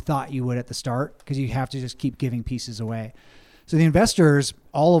you thought you would at the start, because you have to just keep giving pieces away. So the investors,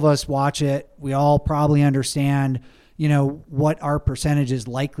 all of us watch it. We all probably understand, what our percentage is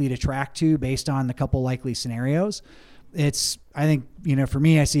likely to track to based on the couple likely scenarios. it's, I think, for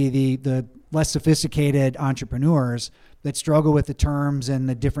me, I see the less sophisticated entrepreneurs that struggle with the terms and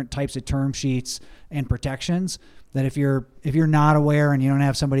the different types of term sheets and protections, that if you're not aware and you don't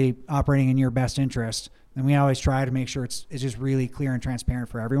have somebody operating in your best interest, then we always try to make sure it's just really clear and transparent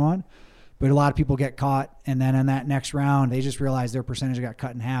for everyone. But a lot of people get caught, and then in that next round, they just realize their percentage got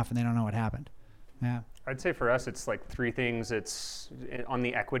cut in half and they don't know what happened. Yeah. I'd say for us, it's like three things. It's on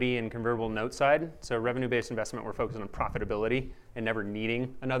the equity and convertible note side. So revenue-based investment, we're focused on profitability and never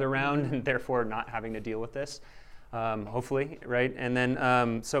needing another round, and therefore not having to deal with this, hopefully, right? And then,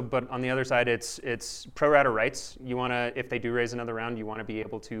 but on the other side, it's pro rata rights. You want to, if they do raise another round, you want to be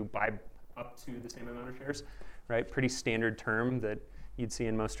able to buy up to the same amount of shares, right? Pretty standard term that you'd see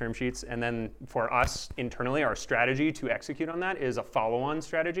in most term sheets. And then for us internally, our strategy to execute on that is a follow-on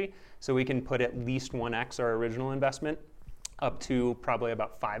strategy. So we can put at least 1x our original investment up to probably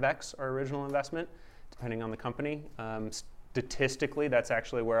about 5x our original investment, depending on the company. Statistically, that's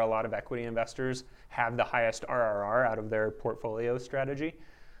actually where a lot of equity investors have the highest RRR out of their portfolio strategy,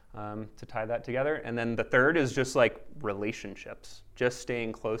 to tie that together. And then the third is just like relationships, just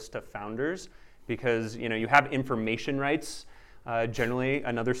staying close to founders, because you have information rights. Generally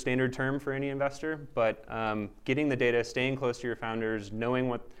another standard term for any investor, but getting the data, staying close to your founders, knowing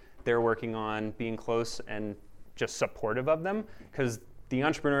what they're working on, being close and just supportive of them, because the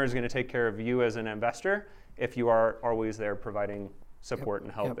entrepreneur is going to take care of you as an investor if you are always there providing support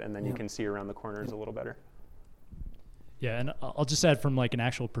and help, and then you can see around the corners a little better. Yeah, and I'll just add from like an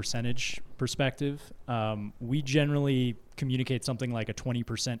actual percentage perspective, we generally communicate something like a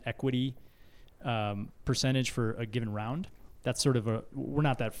 20% equity percentage for a given round. That's sort of we're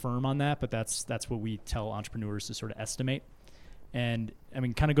not that firm on that, but that's what we tell entrepreneurs to sort of estimate. And I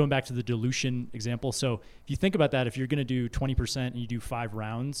mean, kind of going back to the dilution example. So if you think about that, if you're going to do 20% and you do 5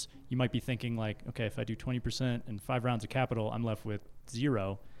 rounds, you might be thinking like, okay, if I do 20% and 5 rounds of capital, I'm left with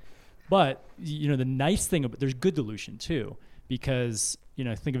 0. But the nice thing about there's good dilution too, because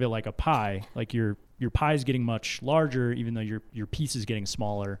think of it like a pie. Like your pie is getting much larger, even though your piece is getting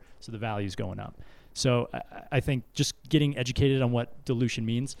smaller, so the value is going up. So I think just getting educated on what dilution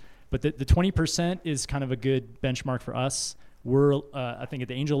means. But the 20% is kind of a good benchmark for us. We're, I think at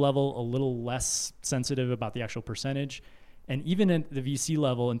the angel level, a little less sensitive about the actual percentage. And even at the VC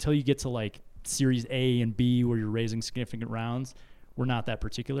level, until you get to like Series A and B where you're raising significant rounds, we're not that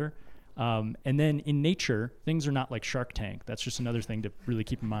particular. And then in nature, things are not like Shark Tank. That's just another thing to really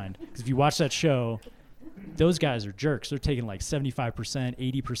keep in mind. Because if you watch that show, those guys are jerks. They're taking like 75%,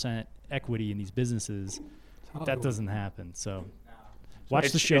 80% equity in these businesses. That doesn't happen. So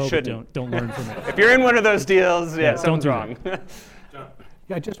watch the show, but don't learn from it. If you're in one of those deals, something's wrong.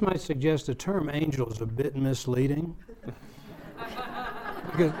 I just might suggest the term angel is a bit misleading.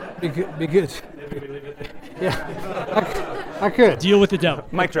 because I could. Deal with the devil.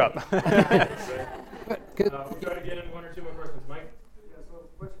 Mic drop. We'll try to get in 1 or 2 more questions. Mike? Yeah, so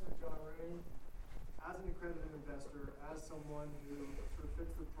question for John Rooney. As an accredited investor, as someone who sort of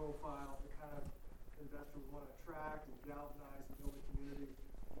fits the profile, the kind of investor we want to attract and galvanize and build a community,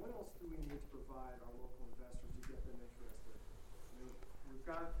 what else do we need to provide our local investors to get them interested? We've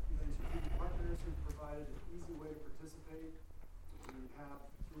got these strategic partners who've provided an easy way to participate. We have,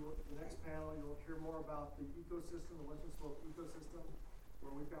 through the next panel, you'll hear more about the ecosystem, the Western Slope ecosystem,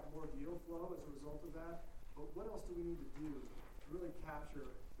 where we've got more deal flow as a result of that. But what else do we need to do to really capture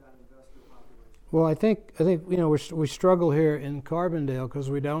that investor population? Well, I think we struggle here in Carbondale because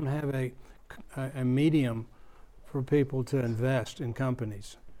we don't have a medium for people to invest in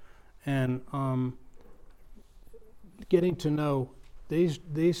companies, and getting to know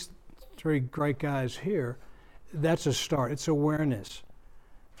these 3 great guys here, that's a start. It's awareness.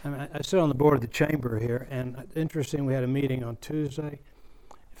 I mean, I sit on the board of the chamber here, and interesting, we had a meeting on Tuesday,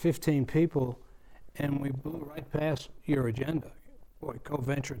 15 people, and we blew right past your agenda. Boy,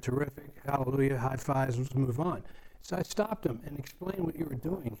 co-venture, terrific, hallelujah, high fives, let's move on. So I stopped them and explained what you were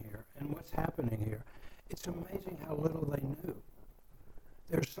doing here and what's happening here. It's amazing how little they knew.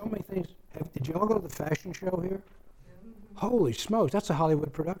 There's so many things. Did you all go to the fashion show here? Holy smokes, that's a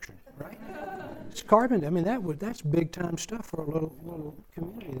Hollywood production, right? It's carbon. I mean, that's big time stuff for a little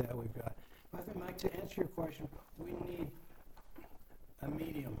community that we've got. I think, Mike, to answer your question, we need a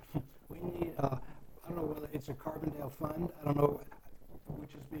medium. We need, I don't know whether it's a Carbondale fund. I don't know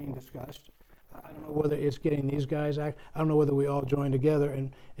which is being discussed. I don't know whether it's getting these guys. I don't know whether we all join together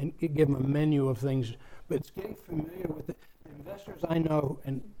and give them a menu of things. But it's getting familiar with the investors I know,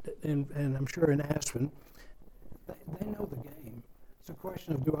 and I'm sure in Aspen, they know the game. It's a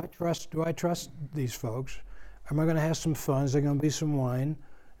question of do I trust these folks? Am I going to have some fun? Is there going to be some wine?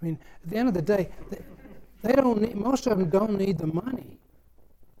 I mean, at the end of the day, They don't need, most of them don't need the money.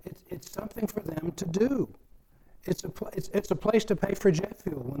 It's something for them to do. It's a place to pay for jet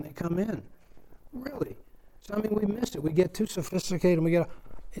fuel when they come in. Really. So, I mean, we miss it. We get too sophisticated. And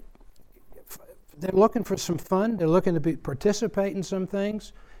they're looking for some fun. They're looking to participate in some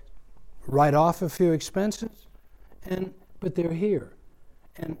things, write off a few expenses, but they're here.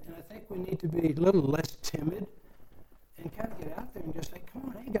 And I think we need to be a little less timid and kind of get out there and just say, come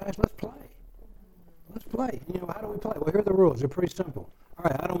on, hey guys, let's play. Let's play. You know, how do we play? Well, here are the rules. They're pretty simple. All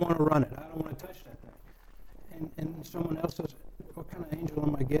right, I don't want to run it. I don't want to touch that thing. And someone else says, what kind of angel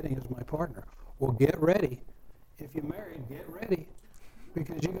am I getting as my partner? Well, get ready. If you're married, get ready,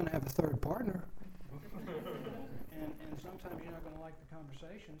 because you're going to have a third partner. and sometimes you're not going to like the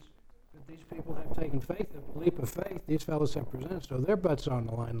conversations, but these people have taken faith, a leap of faith. These fellows have presented, so their butts are on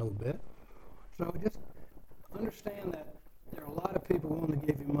the line a little bit. So just understand that there are a lot of people willing to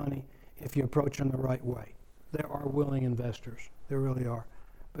give you money if you approach them the right way. There are willing investors. There really are.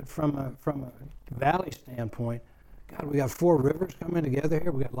 But from a valley standpoint, God, we got 4 rivers coming together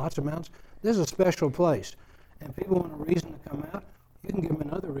here. We got lots of mountains. This is a special place. And people want a reason to come out. You can give them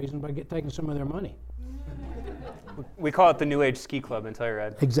another reason by taking some of their money. We call it the New Age Ski Club in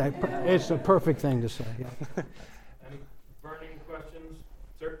Telluride. Exactly. It's a perfect thing to say. Yeah. Any burning questions?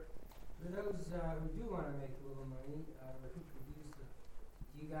 Sir? For those who do want to make a little money, or who could use it,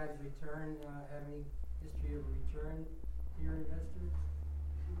 do you guys have any history of return to your investors?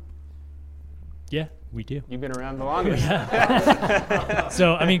 Yeah, we do. You've been around the longest.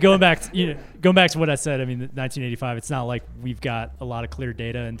 So, I mean, going back to what I said, I mean, 1985, it's not like we've got a lot of clear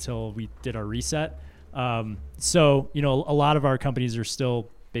data until we did our reset. So, you know, a lot of our companies are still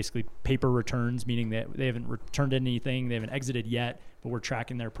basically paper returns, meaning that they haven't returned anything, they haven't exited yet, but we're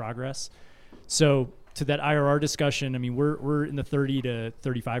tracking their progress. So, to that IRR discussion, I mean, we're in the 30 to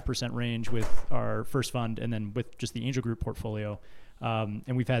 35% range with our first fund, and then with just the Angel Group portfolio.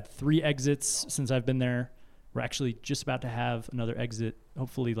 And we've had 3 exits since I've been there. We're actually just about to have another exit,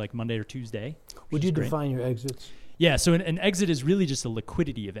 hopefully like Monday or Tuesday. Would you define your exits? Yeah, so an exit is really just a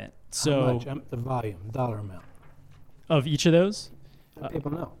liquidity event. So how much? The volume, dollar amount. Of each of those? Let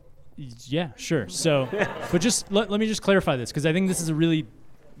people know. Yeah, sure. So, but just let me just clarify this, because I think this is a really,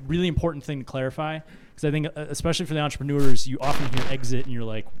 really important thing to clarify. Because I think, especially for the entrepreneurs, you often hear exit and you're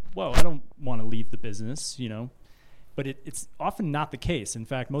like, whoa, I don't want to leave the business, you know. But it's often not the case. In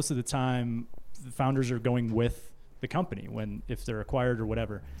fact, most of the time, the founders are going with the company if they're acquired or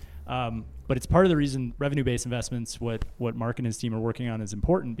whatever. But it's part of the reason revenue-based investments, what Mark and his team are working on, is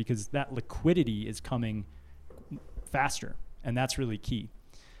important, because that liquidity is coming faster, and that's really key.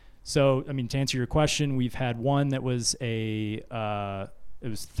 So, I mean, to answer your question, we've had one that was it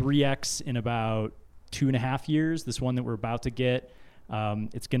was 3x in about 2.5 years. This one that we're about to get.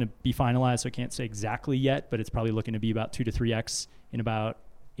 It's going to be finalized, so I can't say exactly yet, but it's probably looking to be about 2 to 3x in about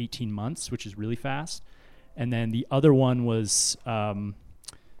 18 months, which is really fast. And then the other one was, I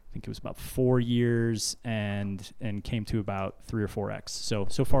think it was about 4 years and came to about 3 or 4x.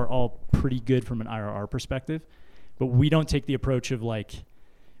 So far, all pretty good from an IRR perspective. But we don't take the approach of like,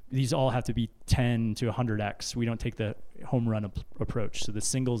 these all have to be 10 to 100x. We don't take the home run approach. So the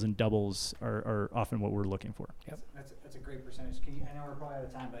singles and doubles are often what we're looking for. Yep. That's a great percentage. I know we're probably out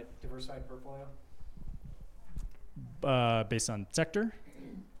of time, but diversified portfolio? Based on sector?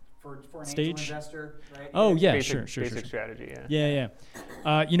 For an stage? Angel investor, right? Oh, yeah, Basic sure. strategy, yeah.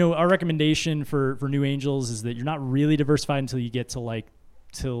 Yeah. You know, our recommendation for new angels is that you're not really diversified until you get to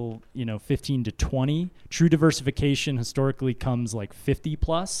till 15 to 20. True diversification historically comes like 50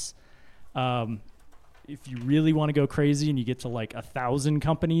 plus. If you really want to go crazy and you get to like 1,000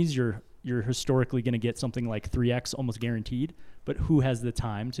 companies, you're historically going to get something like 3x almost guaranteed. But who has the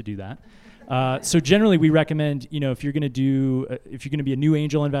time to do that? So generally, we recommend, if you're going to be a new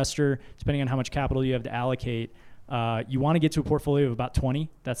angel investor, depending on how much capital you have to allocate, you want to get to a portfolio of about 20.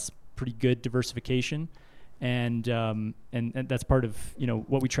 That's pretty good diversification. And that's part of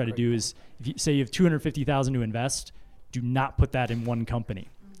what we try to do is, if you say you have $250,000 to invest, do not put that in one company.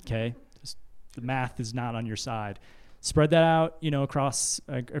 Okay, the math is not on your side. Spread that out, across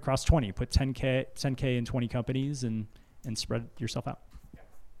 20. Put 10K in 20 companies and spread yourself out. Yeah.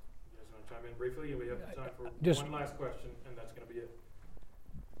 You guys want to chime in briefly? We have time for one last question, and that's going to be it.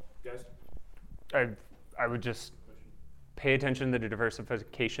 Guys, I would just pay attention to the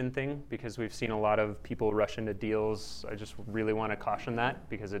diversification thing, because we've seen a lot of people rush into deals. I just really want to caution that,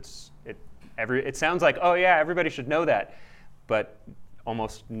 because it sounds like, oh yeah, everybody should know that, but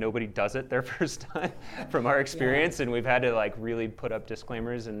almost nobody does it their first time from our experience. Yeah. And we've had to really put up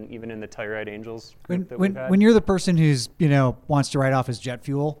disclaimers, and even in the Telluride Angels group that we've had. When you're the person who's wants to write off his jet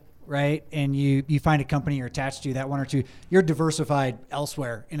fuel, right, and you find a company you're attached to, that one or two, you're diversified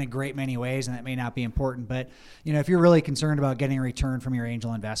elsewhere in a great many ways, and that may not be important. But if you're really concerned about getting a return from your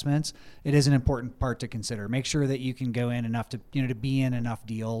angel investments, it is an important part to consider. Make sure that you can go in enough to to be in enough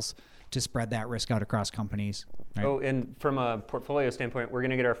deals to spread that risk out across companies. Right? Oh, and from a portfolio standpoint, we're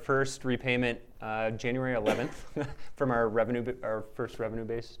going to get our first repayment January 11th from our first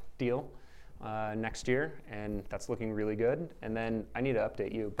revenue-based deal next year, and that's looking really good. And then I need to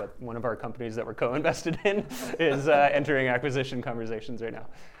update you, but one of our companies that we're co-invested in is entering acquisition conversations right now.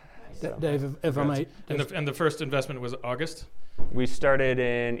 So. Dave, if I might. And the first investment was August? We started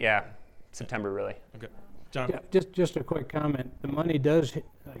in, September really. Okay. John? Yeah, just a quick comment. The money does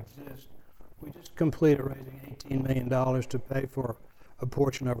exist. We just completed raising $18 million to pay for a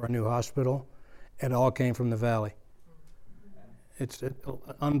portion of our new hospital. It all came from the Valley. It's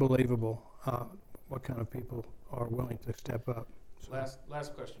unbelievable what kind of people are willing to step up. So.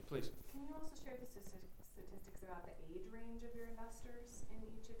 Last question, please. Can you also share the statistics about the age range of your investors in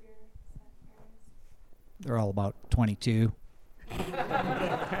each of your areas? They're all about 22.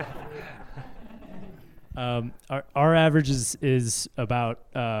 Our average is about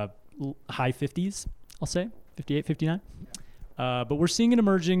high 50s, I'll say, 58, 59. But we're seeing an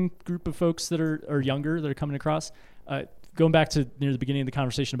emerging group of folks that are younger that are coming across. Going back to near the beginning of the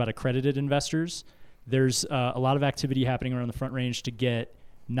conversation about accredited investors, there's a lot of activity happening around the Front Range to get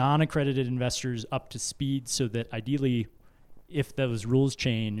non-accredited investors up to speed so that ideally, if those rules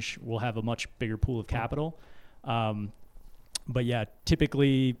change, we'll have a much bigger pool of capital. But yeah,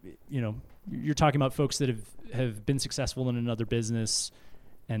 typically, you're talking about folks that have been successful in another business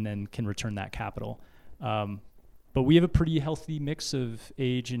and then can return that capital. But we have a pretty healthy mix of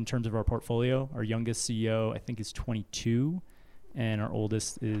age in terms of our portfolio. Our youngest CEO, I think, is 22, and our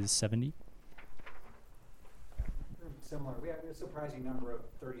oldest is 70. Similar. We have a surprising number of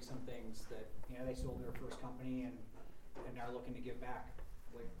 30-somethings that they sold their first company and are looking to give back,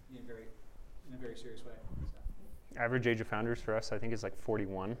 like in a very serious way. So. Average age of founders for us, I think, is like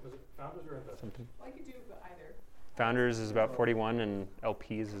 41. Was it founders or investors? Well, I could do either. Founders is about 41, and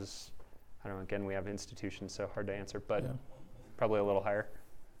LPs is, I don't know, again, we have institutions, so hard to answer, but probably a little higher.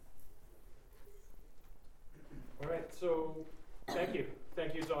 All right, so thank you.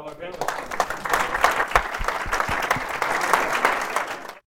 Thank you to all our panelists.